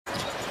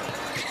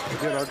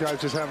Again, our guys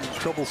just having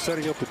trouble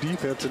setting up the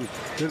defense,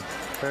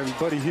 and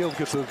Buddy Hield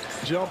gets a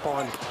jump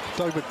on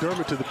Doug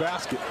McDermott to the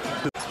basket.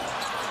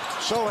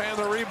 Sohan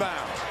the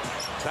rebound.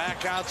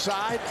 Back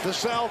outside,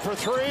 Vassell for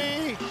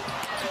three.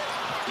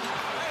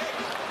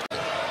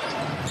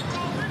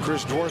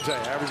 Chris Duarte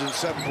averaging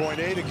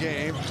 7.8 a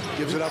game,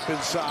 gives it up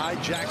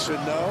inside. Jackson,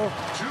 no.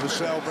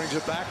 Vassell brings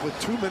it back with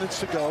 2 minutes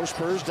to go.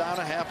 Spurs down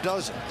a half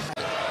dozen.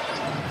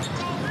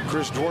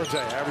 Chris Duarte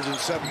averaging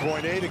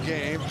 7.8 a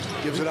game,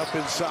 gives it up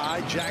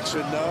inside.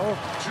 Jackson, no.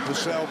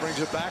 Vassell brings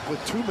it back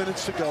with 2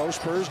 minutes to go.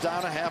 Spurs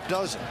down a half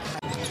dozen.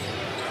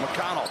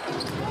 McConnell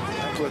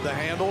with the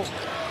handle.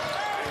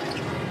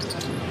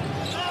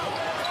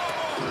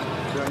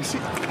 Yeah, you see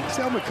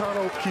how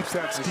McConnell keeps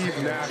that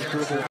Steve Nash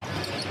dribble.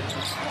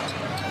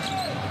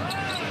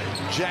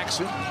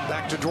 Jackson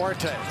back to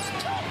Duarte.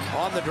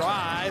 On the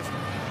drive.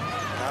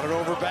 Got it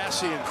over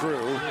Bassi and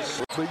crew.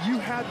 But you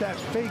had that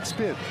fake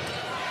spin.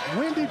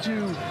 When did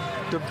you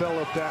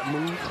develop that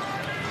move?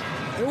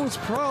 It was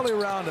probably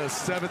around the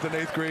 7th and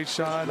 8th grade,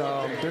 Sean.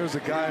 There's a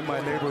guy in my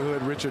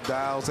neighborhood, Richard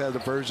Dials, has a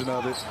version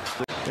of it.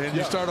 And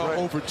you start off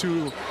 0 for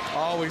 2. I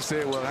always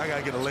say, well, I got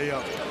to get a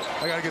layup.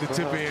 I got to get a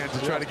tip in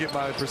to try to get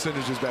my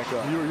percentages back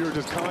up. You're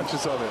just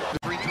conscious of it.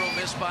 Free throw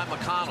missed by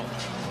McConnell.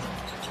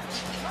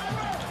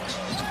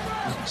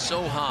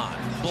 Sohan,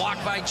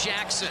 blocked by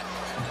Jackson.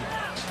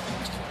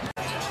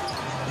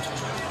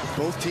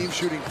 Both teams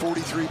shooting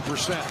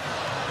 43%.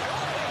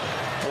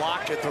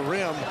 Block at the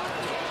rim.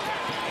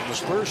 And the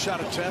Spurs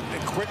shot attempt,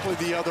 and quickly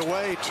the other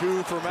way,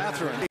 2 for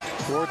Mathurin.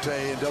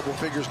 Duarte in double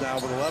figures now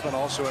with 11,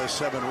 also has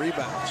 7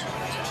 rebounds.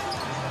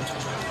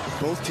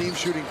 Both teams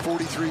shooting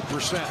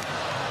 43%.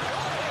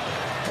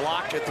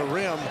 Block at the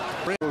rim.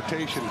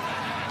 Rotation.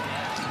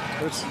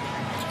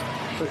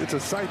 It's a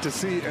sight to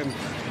see, and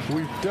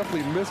we've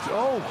definitely missed.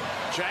 Oh,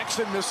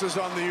 Jackson misses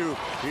on the oop.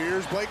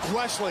 Here's Blake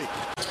Wesley.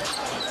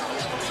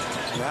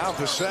 Now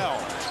Vassell,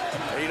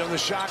 8 on the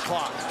shot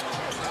clock.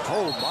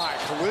 Oh my,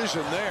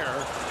 collision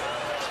there.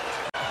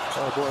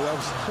 Oh boy,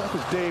 that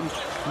was Dame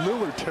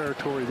Lillard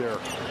territory there.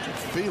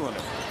 Feeling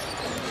it.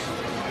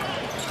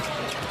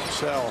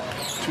 Vassell,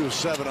 2 of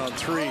 7 on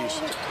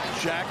threes.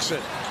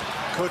 Jackson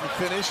couldn't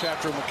finish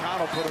after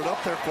McConnell put it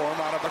up there for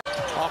him out of it.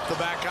 Off the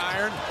back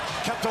iron,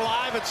 kept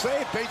alive and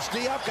saved. Bates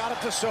D-up, got it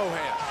to Sohan.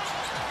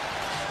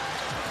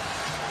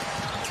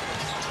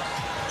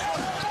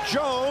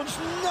 Jones,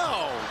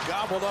 no.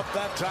 Gobbled up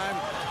that time.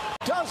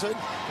 Doesn't.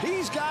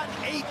 He's got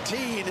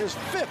 18, his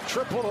 5th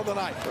triple of the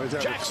night.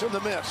 Jackson the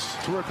miss.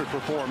 Terrific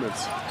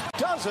performance.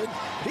 Doesn't.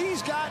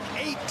 He's got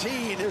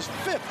 18, his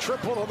 5th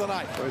triple of the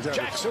night.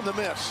 Jackson the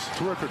miss.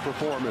 Terrific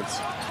performance.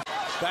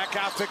 Back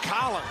out to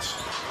Collins.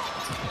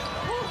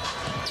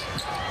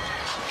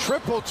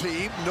 Triple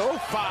team, no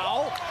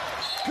foul.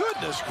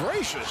 Goodness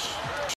gracious.